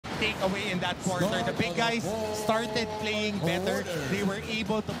takeaway in that quarter. The big guys started playing better. They were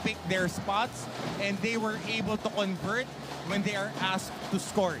able to pick their spots and they were able to convert when they are asked to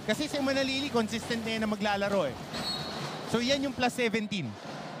score. Kasi si Manalili, consistent na yan na maglalaro eh. So yan yung plus 17.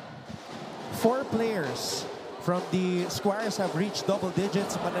 4 players from the Squires have reached double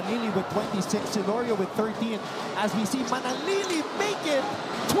digits. Manalili with 26, Silorio with 13. As we see Manalili make it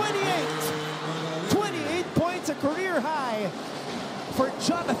 28. 28 points, a career high for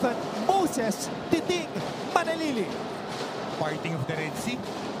Jonathan Moses Titing Manalili. Parting of the Red Sea.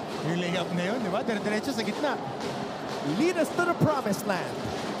 Yung layup na yun, di ba? Diretso sa gitna. Lead us to the promised land.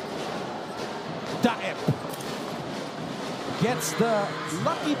 Daep gets the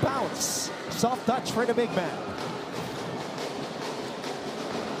lucky bounce. Soft touch for the big man.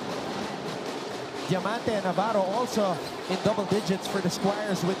 Diamante and Navarro also in double digits for the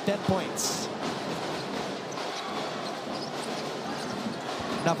Squires with 10 points.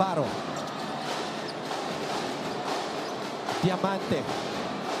 Navarro. Diamante.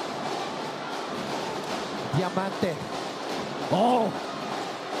 Diamante. Oh!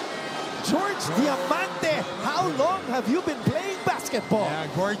 George Diamante, how long have you been playing basketball? Yeah,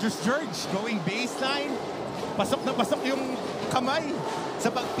 gorgeous George going baseline. Pasok na pasok yung kamay.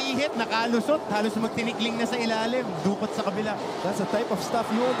 Sa pagpihit, nakalusot. Halos magtinikling na sa ilalim. Dukot sa kabila. That's the type of stuff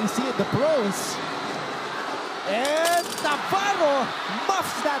you only see in the pros. And Navarro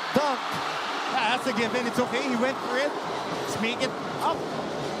muffs that dunk. Yeah, that's a given. It's okay. He went for it. Let's make it up.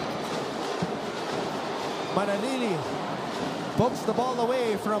 Manalili pokes the ball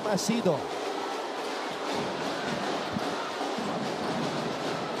away from Asido.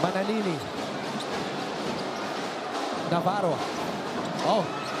 Manalili. Navarro. Oh.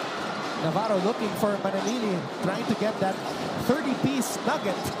 Navarro looking for Manalili, trying to get that 30-piece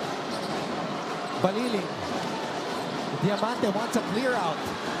nugget. Baliling. Diamante wants a clear out.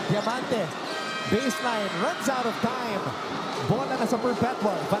 Diamante, baseline, runs out of time. Bola na sa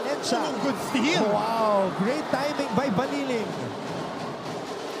Perpetual. Valencia. Oh, good steal. Wow, great timing by Baliling.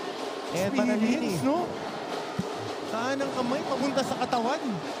 And Manalili. No? Saan ang kamay papunta sa katawan?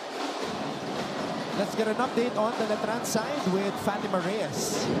 Let's get an update on the Letran side with Fatima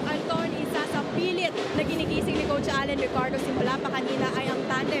Reyes. Anton, isa sa pilit na ginigising ni Coach Allen Ricardo simula pa kanina ay ang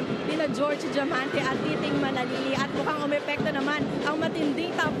tandem nila George Diamante at Titing Manalili at mukhang umepekto naman ang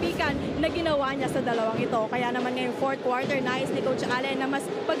matinding tapikan na ginawa niya sa dalawang ito. Kaya naman ngayong fourth quarter, nais ni Coach Allen na mas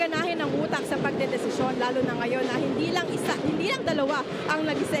paganahin ang utak sa pagdedesisyon lalo na ngayon na hindi lang dalawa ang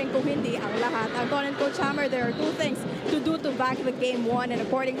nagising kung hindi ang lahat. Anton and Coach Hammer, there are two things to do to back the game one, and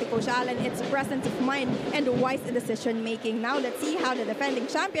according to Coach Allen, it's presence of mind and wise decision making. Now let's see how the defending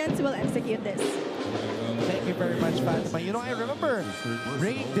champions will execute this. Thank you very much, Fatima. You know, I remember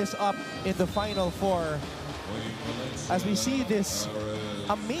bringing this up in the Final Four as we see this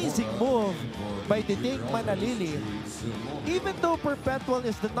amazing move by Titing Manalili. Even though Perpetual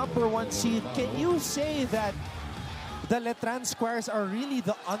is the #1 seed, can you say that the Letran Squires are really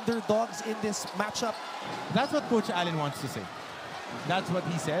the underdogs in this matchup? That's what Coach Allen wants to say. That's what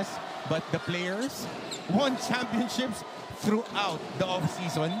he says. But the players won championships throughout the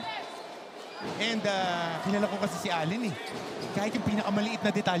off-season. And kilala ko kasi si Allen eh. Kahit yung pinakamaliit na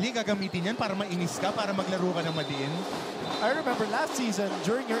detalye, gagamitin yan para mainis ka, para maglaro ka ng madiin. I remember last season,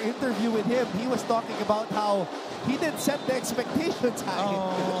 during your interview with him, he was talking about how he didn't set the expectations high.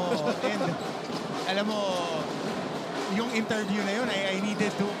 Oh, and alam mo, yung interview na yun, I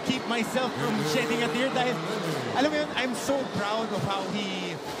needed to keep myself from shedding a tear dahil, alam mo yun, I'm so proud of how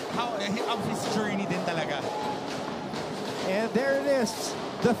his journey din talaga. And there it is,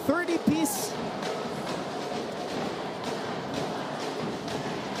 the 30-piece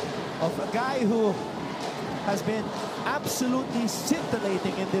of a guy who has been absolutely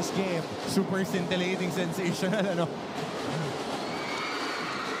scintillating in this game. Super scintillating, sensational, ano?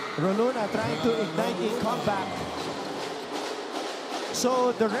 Roluna trying to ignite a comeback.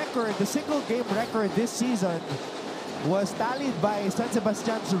 So the record, the single game record this season was tallied by San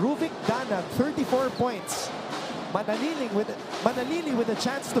Sebastian's Ruvik Danag, 34 points. Manalili with a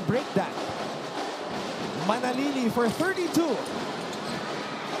chance to break that. Manalili for 32.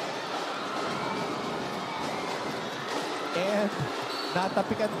 And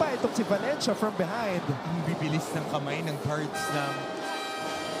natapikan pa itong si Valencia from behind. Ang bibilis ng kamay ng guards ng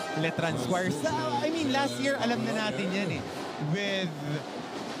Letran Squires. I mean, last year, alam na natin yan eh. With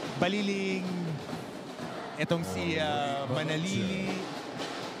Baliling, itong si Manalili,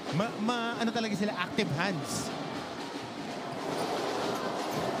 ano talaga sila, active hands.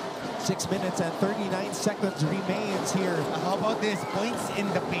 6 minutes and 39 seconds remains here. How about this? Points in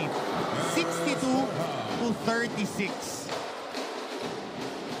the paint. 62 to 36.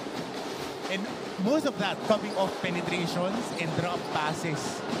 And most of that coming off penetrations and drop passes.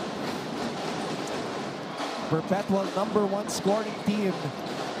 Perpetual #1 scoring team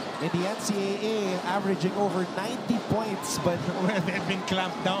in the NCAA, averaging over 90 points, but They've been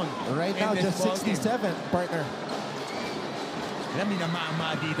clamped down. right now in this just ball game. 67, partner. Alam,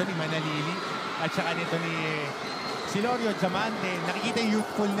 minamama dito ni Manalili at saka nito ni Silorio Diamante. Nakikita yung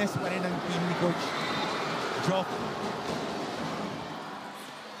youthfulness pa rin ng team ni Coach Jock.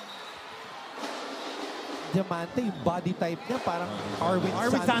 Diamante, yung body type niya parang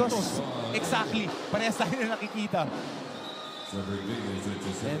Arwin Santos. Exactly. Parehas tayo na nakikita.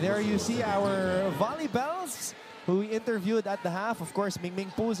 And there you see our volleybells who we interviewed at the half. Of course,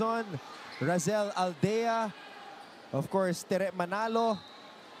 Mingming Puzon, Razel Aldea, of course, Tere Manalo.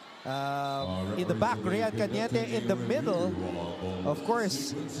 In the back, Rian Cañete. In the middle, of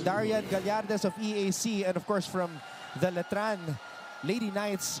course, Darian Gallardes of EAC. And of course, from the Letran Lady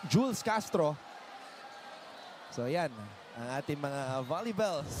Knights, Jules Castro. So yan, ang ating mga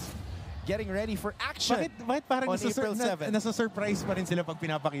volleybells getting ready for action. Bakit parang on April 7. nasa-surprise pa rin sila pag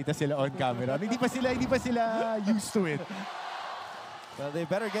pinapakita sila on camera? Hindi pa sila used to it. Well, they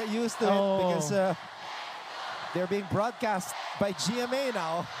better get used to it because they're being broadcast by GMA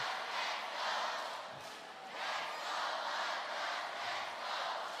now.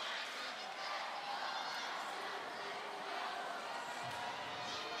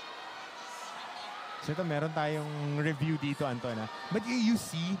 So ito, meron tayong review dito, Anton. But you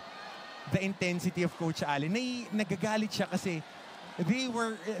see the intensity of Coach Allen. Nagagalit siya kasi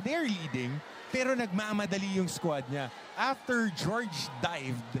they're leading, pero nagmamadali yung squad niya. After George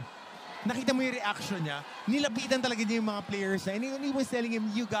dived, nakita mo yung reaction niya, nilapitan talaga niya yung mga players na, and he was telling him,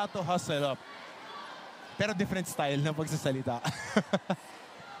 you got to hustle up. Pero different style ng pagsasalita.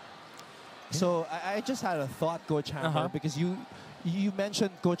 So I just had a thought, Coach Hammer, because you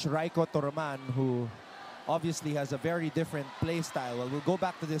mentioned Coach Raiko Torman, who obviously has a very different play style. Well, we'll go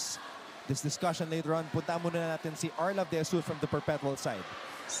back to this discussion later on. Punta muna natin si Arlav De Asul from the Perpetual side.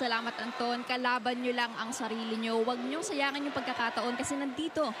 Salamat, Anton. Kalaban nyo lang ang sarili nyo. Huwag nyo sayangin yung pagkakataon kasi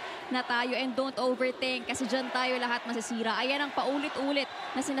nandito na tayo, and don't overthink kasi dyan tayo lahat masisira. Ayan ang paulit-ulit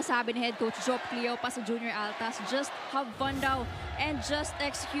na sinasabi ni Head Coach Job Cleo pa sa Junior Altas. Just have fun daw and just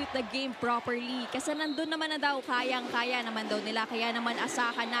execute the game properly. Kasi nandun naman na daw, kayang-kaya naman daw nila. Kaya naman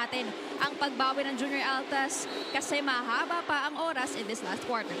asahan natin ang pagbawi ng Junior Altas kasi mahaba pa ang oras in this last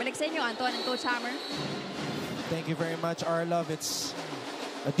quarter. Balik sa inyo, Anton and Coach Hammer. Thank you very much, Arlav. It's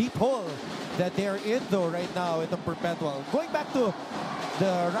a deep hole that they're in though right now itong Perpetual. Going back to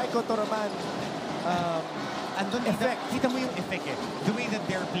the Raiko Toraman Andun, effect. Kita mo yung effect eh. The way that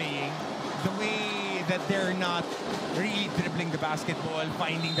they're playing, the way that they're not really dribbling the basketball,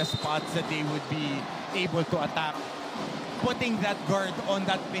 finding the spots that they would be able to attack, putting that guard on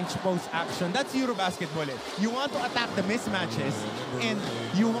that pinch post action. That's Eurobasketball eh. You want to attack the mismatches and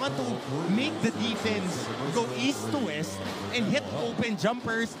you want to make the defense go east to west and hit open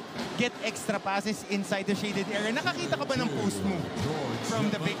jumpers, get extra passes inside the shaded area. Nakakita ka ba ng post move from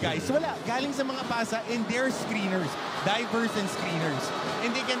the big guys? Wala. Galing sa mga pasa and they're screeners, divers and screeners. And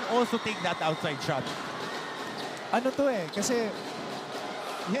they can also take that outside shot. Ano to eh, kasi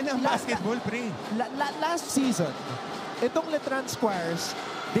yan ang basketball, pre. Last season, itong Letran Squires,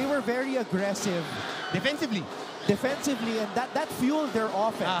 they were very aggressive Defensively. and that fueled their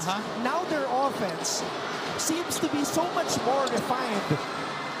offense. Now their offense seems to be so much more refined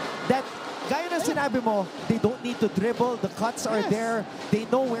that, gaya na sinabi mo, they don't need to dribble, the cuts are there, they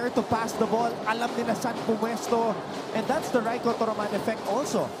know where to pass the ball, alam nila saan pumwesto, and that's the Raiko Toroman effect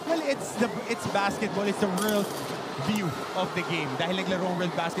also. Well, it's basketball, it's the world view of the game. Dahil naglaro ang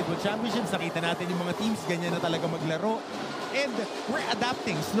World Basketball Championships, nakita natin yung mga teams, ganyan na talaga maglaro. And we're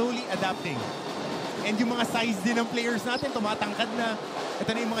adapting, slowly adapting. And yung mga size din ng players natin, tumatangkad na. Ito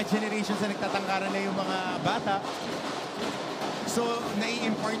na yung mga generations na nagtatangkaran na yung mga bata. So,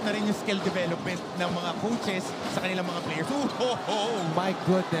 nai-impart na rin yung skill development ng mga coaches sa kanilang mga players. My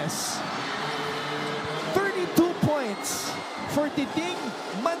goodness. 32 points for Titing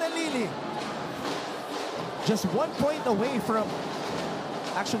Manalili. Just 1 point away from,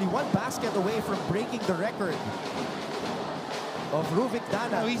 actually 1 basket away from breaking the record of Ruvik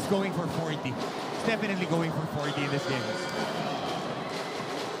Dana. Oh, he's going for 40. He's definitely going for 40 in this game.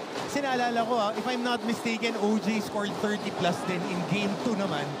 Kasi naalala ko, if I'm not mistaken, OJ scored 30 plus din in game 2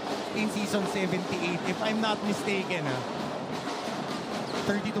 naman in season 78. If I'm not mistaken,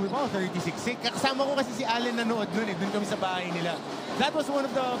 32 ba? 36. Kasama ko kasi si Allen nanood nun eh. Doon kami sa bahay nila. That was one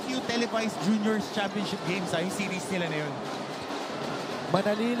of the few televised juniors championship games. Yung series nila na yun.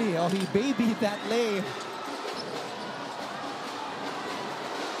 Manalili, he babied that lay.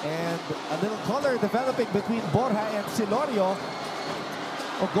 And a little color developing between Borja and Silorio.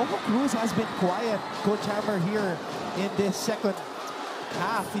 Ogogo Cruz has been quiet, Coach Hammer, here in this second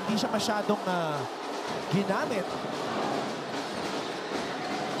half. Hindi siya masyadong ginamit.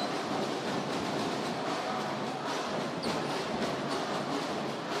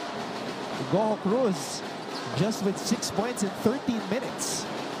 Ogogo Cruz just with 6 points in 13 minutes.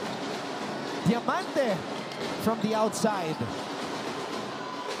 Diamante from the outside.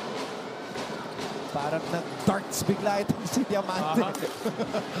 Parang nag-darts bigla itong si Diamante.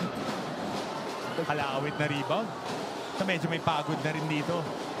 Kalawit na rebound. So medyo may pagod na rin dito.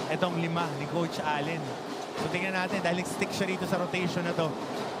 Itong 5 ni Coach Allen. So tingnan natin dahil stick siya rito sa rotation na to.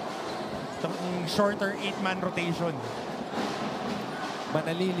 Itong shorter 8-man rotation.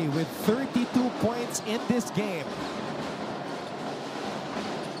 Manalili with 32 points in this game.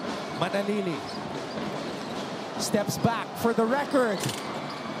 Manalili steps back for the record.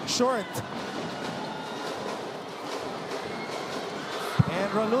 Short.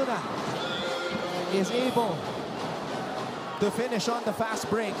 And Roluna is able to finish on the fast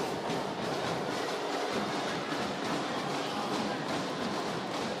break.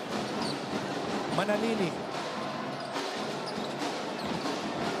 Manalili.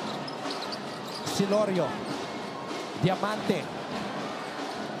 Silorio. Diamante.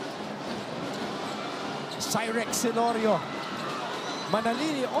 Cyrex Silorio.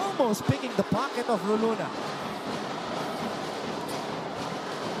 Manalili almost picking the pocket of Roluna.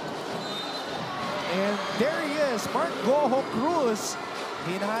 And there he is, Mark Goho Cruz.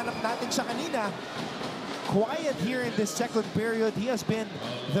 Hinahanap natin siya kanina. Quiet here in this second period. He has been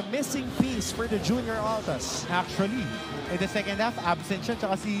the missing piece for the Junior Altas. Actually, in the second half, absent siya.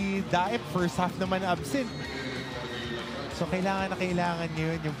 Tsaka si Daep, first half naman absent. So kailangan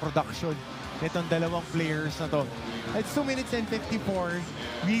niyo yun, yung production nitong dalawang players na to. It's 2 minutes and 54.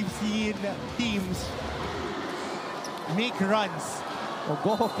 We've seen teams make runs.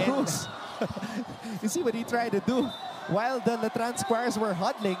 Goho Cruz. You see what he tried to do? While the Letran Squires were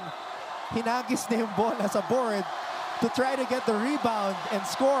huddling, hinagis na yung bola sa board to try to get the rebound and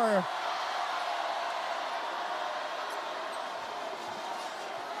score.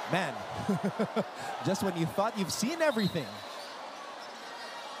 Man, just when you thought you've seen everything.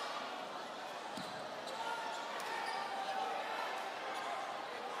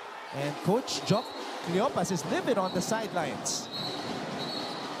 And Coach Jock Cleopas is livid on the sidelines.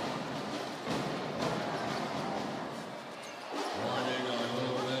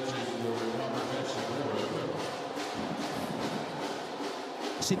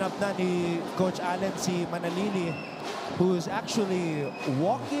 Sinabna ni Coach Allen si Manalili, who's actually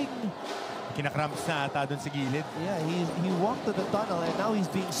walking. Kinakramps na ata doon sa gilid. Yeah, he walked to the tunnel and now he's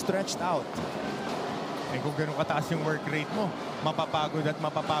being stretched out. Eh kung ganun kataas yung work rate mo, mapapagod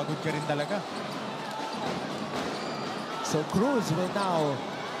ka rin talaga. So Cruz will now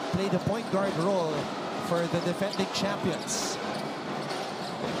play the point guard role for the defending champions.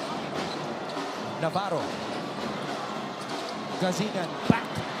 Navarro. Gazingan back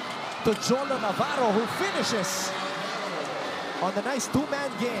to Jolo Navarro, who finishes on the nice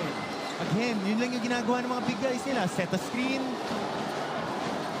two-man game. Again, yun lang yung ginagawa ng mga big guys nila. Set a screen,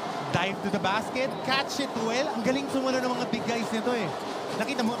 dive to the basket, catch it well. Ang galing sumalo ng mga big guys nito eh.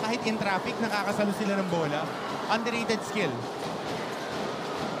 Nakita mo, kahit in traffic, nakakasalo sila ng bola. Underrated skill.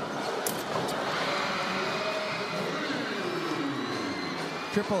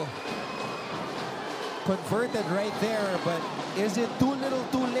 Triple. Converted right there, but is it too little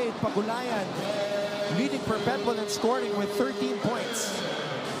too late? Pagulayan leading Perpetual in scoring with 13 points.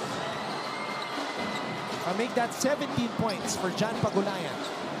 I'll make that 17 points for Jan Pagulayan.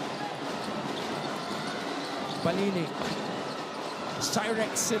 Balili.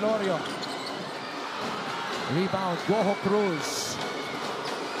 Cyrex Silorio. Rebound, Goho Cruz.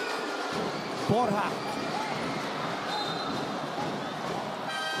 Borja.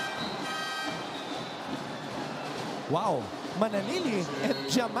 Wow, Manalili and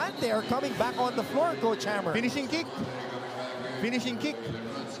Diamante are coming back on the floor, Coach Hammer. Finishing kick. Finishing kick.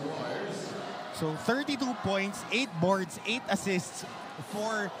 So 32 points, 8 boards, 8 assists,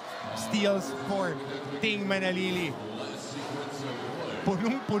 4 steals for Ting Manalili.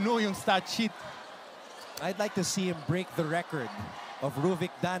 Punong-puno yung stat sheet. I'd like to see him break the record of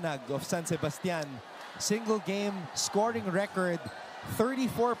Ruvik Danag of San Sebastian. Single game scoring record,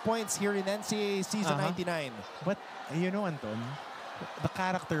 34 points here in NCAA season 99. But you know, Anton, the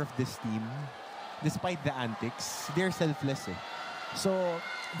character of this team, despite the antics, they're selfless eh. So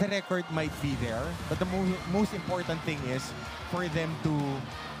the record might be there, but the most important thing is for them to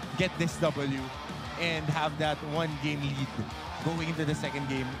get this W and have that one game lead going into the second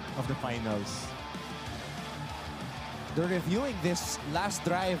game of the finals. They're reviewing this last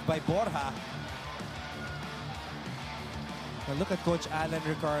drive by Borja. Now look at Coach Alan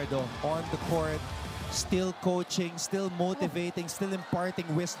Ricardo on the court, still coaching, still motivating, still imparting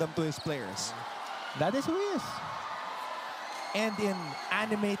wisdom to his players. That is who he is. And in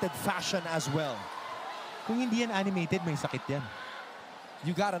animated fashion as well. Kung hindi yan animated, may sakit yan.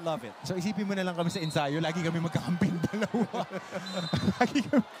 You gotta love it. So isipin mo na lang kami sa ensayo, lagi kami magkakamping dalawa. Lagi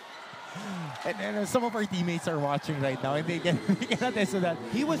kami. And some of our teammates are watching right now and they can attest to that.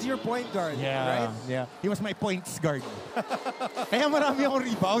 He was your point guard, right? Yeah. He was my points guard. Kaya marami akong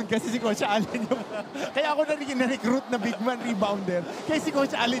rebound kasi si Coach Allen yung... Kaya ako na-recruit na big man rebounder. Kaya si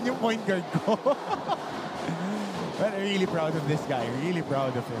Coach Allen yung point guard ko. But I'm really proud of this guy. Really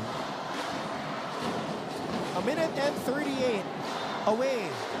proud of him. A minute and 38 away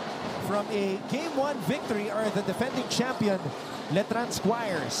from a Game 1 victory are the defending champion, Letran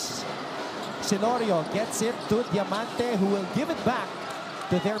Squires. Silorio gets it to Diamante, who will give it back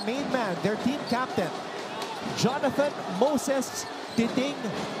to their main man, their team captain, Jonathan Moses Titing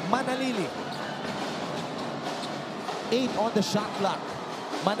Manalili. 8 on the shot clock.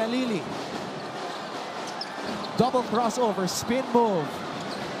 Manalili. Double crossover, spin move.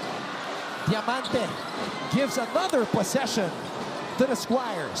 Diamante gives another possession to the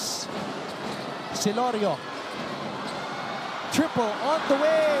Squires. Silorio. Triple on the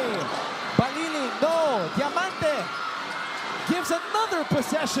way. Balili, no. Diamante gives another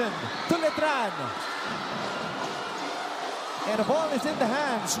possession to Letran. And the ball is in the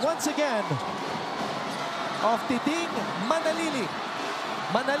hands, once again, of Titing Manalili.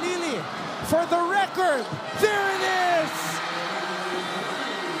 Manalili, for the record, there it is!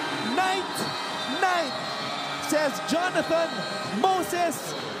 Night, says Jonathan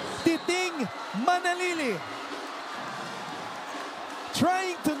Moses Titing Manalili.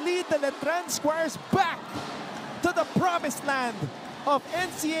 Trying to lead the Letran Squires back to the promised land of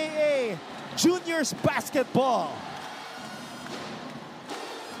NCAA juniors basketball.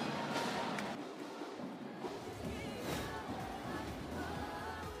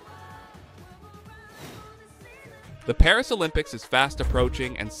 The Paris Olympics is fast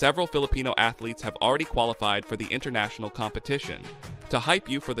approaching, and several Filipino athletes have already qualified for the international competition. To hype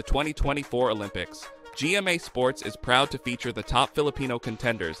you for the 2024 Olympics, GMA Sports is proud to feature the top Filipino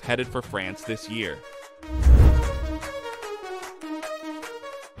contenders headed for France this year.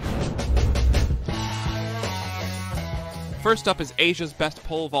 First up is Asia's best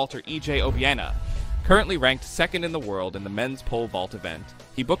pole vaulter EJ Obiena. Currently ranked second in the world in the men's pole vault event,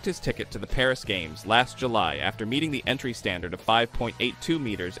 he booked his ticket to the Paris Games last July after meeting the entry standard of 5.82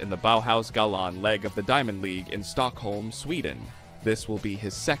 meters in the Bauhaus Galan leg of the Diamond League in Stockholm, Sweden. This will be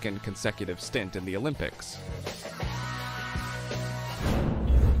his second consecutive stint in the Olympics.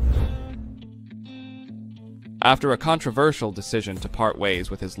 After a controversial decision to part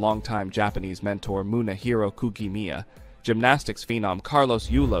ways with his longtime Japanese mentor Munehiro Kugimiya, gymnastics phenom Carlos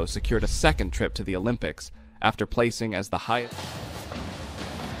Yulo secured a second trip to the Olympics after placing as the highest.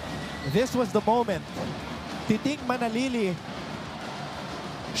 This was the moment. Titing Manalili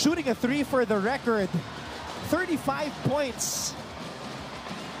shooting a 3 for the record. 35 points.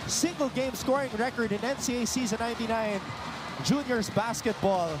 Single game scoring record in NCAA season 99 juniors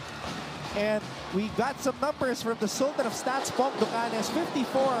basketball. And we got some numbers from the Sultan of Stats, Pom Ducanes.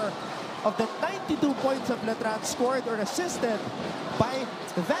 54 of the 92 points of Letran scored or assisted by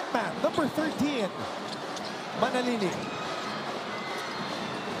that man, number 13, Manalili.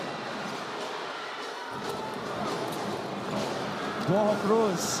 Goho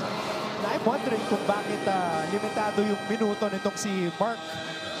Cruz. I'm wondering kung bakit limitado yung minuto nitong si Mark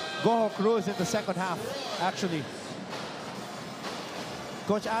Goho Cruz in the second half, actually.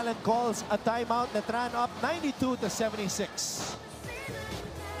 Coach Allen calls a timeout. Letran up 92-76.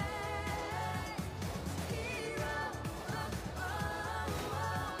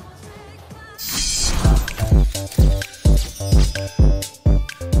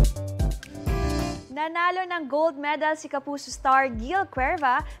 Nanalo ng gold medal si Kapuso star Gil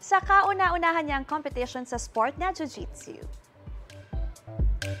Cuerva sa kauna-unahan niyang competition sa sport na Jiu-Jitsu.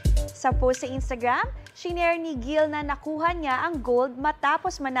 Sa post sa Instagram, shinare ni Gil na nakuha niya ang gold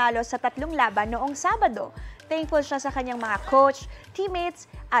matapos manalo sa 3 laban noong Sabado. Thankful siya sa kanyang mga coach, teammates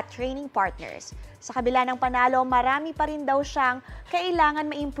at training partners. Sa kabila ng panalo, marami pa rin daw siyang kailangan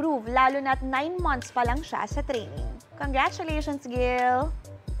ma-improve lalo na't 9 months pa lang siya sa training. Congratulations, Gil!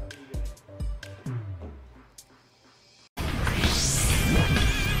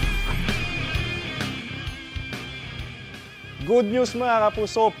 Good news mga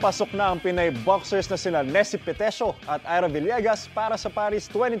kapuso, pasok na ang Pinay boxers na sina Nessie Petesio at Ira Villegas para sa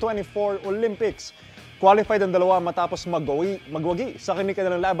Paris 2024 Olympics. Qualified ang dalawa matapos magwagi sa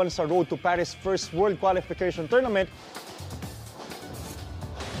kanilang laban sa Road to Paris First World Qualification Tournament.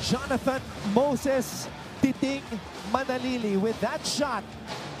 Jonathan Moses Titing Manalili, with that shot,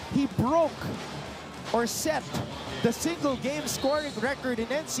 he broke or set the single game scoring record in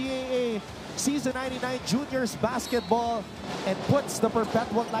NCAA Season 99 Juniors Basketball and puts the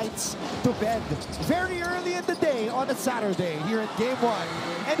Perpetual Knights to bed very early in the day on a Saturday here in Game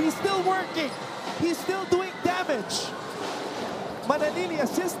 1. And he's still working. He's still doing damage. Manalili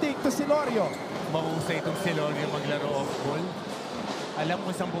assisting to Silorio. Mahusay itong Silorio maglaro off ball. Alam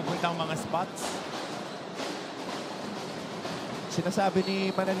mo saan pupunta ang mga spots. Sinasabi ni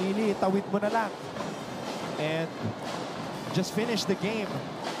Manalili, tawid mo na lang. And just finish the game.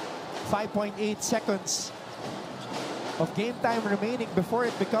 5.8 seconds of game time remaining before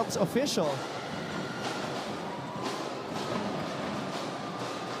it becomes official.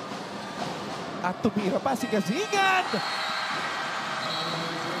 At tumira pa si Gazingan!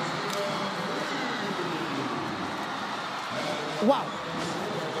 Wow!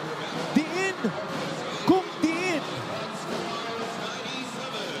 Diin! Kung diin!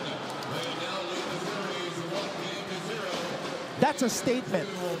 That's a statement.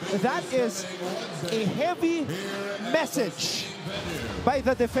 That is a heavy message by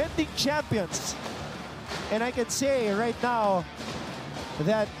the defending champions. And I can say right now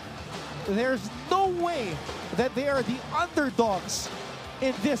that there's no way that they are the underdogs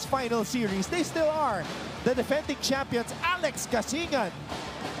in this final series. They still are the defending champions, Alex Gazingan,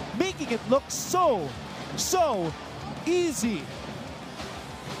 making it look so easy.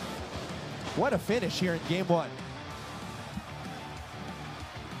 What a finish here in Game 1.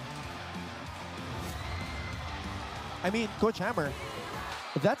 I mean, Coach Hammer,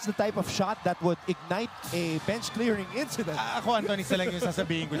 that's the type of shot that would ignite a bench-clearing incident. Ako, Anthony, isa lang yung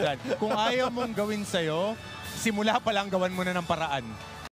sasabihin ko dyan. Kung ayaw mong gawin sa'yo, simula pa lang gawan mo na ng paraan.